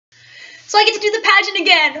So I get to do the pageant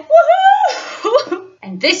again. Woohoo!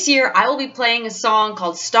 And this year I will be playing a song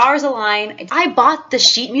called Stars Align. I bought the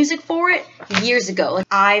sheet music for it years ago. Like,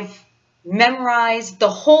 I've memorized the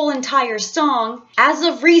whole entire song. As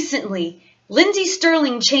of recently, Lindsey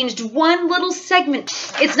Sterling changed one little segment.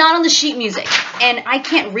 It's not on the sheet music, and I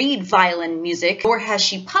can't read violin music, nor has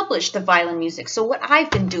she published the violin music. So what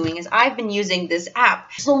I've been doing is I've been using this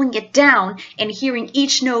app, slowing it down and hearing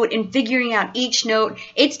each note and figuring out each note.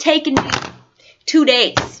 It's taken me 2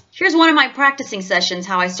 days. Here's one of my practicing sessions,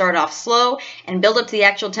 how I start off slow and build up to the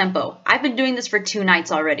actual tempo. I've been doing this for 2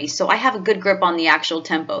 nights already, so I have a good grip on the actual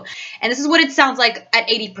tempo. And this is what it sounds like at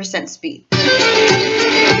 80% speed.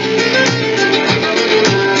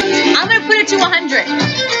 I'm gonna put it to 100.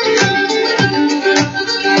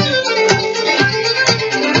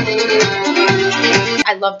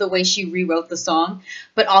 I love the way she rewrote the song,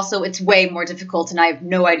 but also it's way more difficult and I have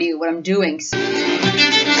no idea what I'm doing.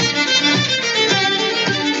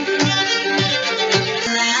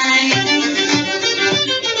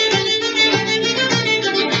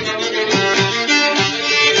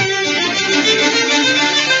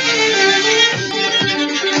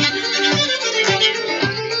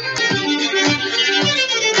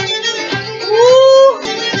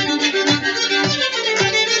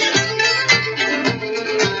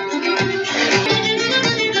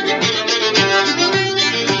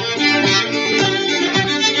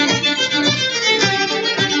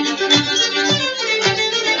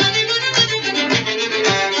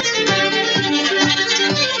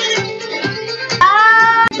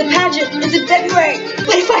 Is it February?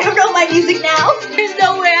 What if I don't know my music now? There's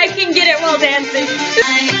no way I can get it while dancing.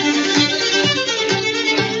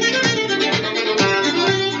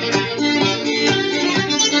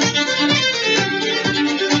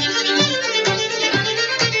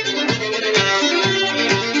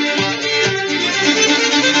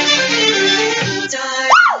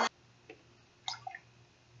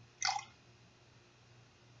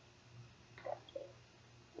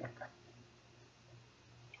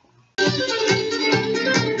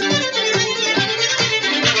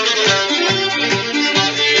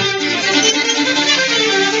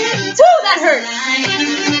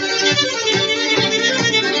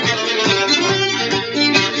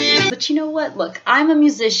 But you know what? Look, I'm a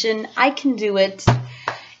musician. I can do it.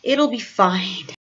 It'll be fine.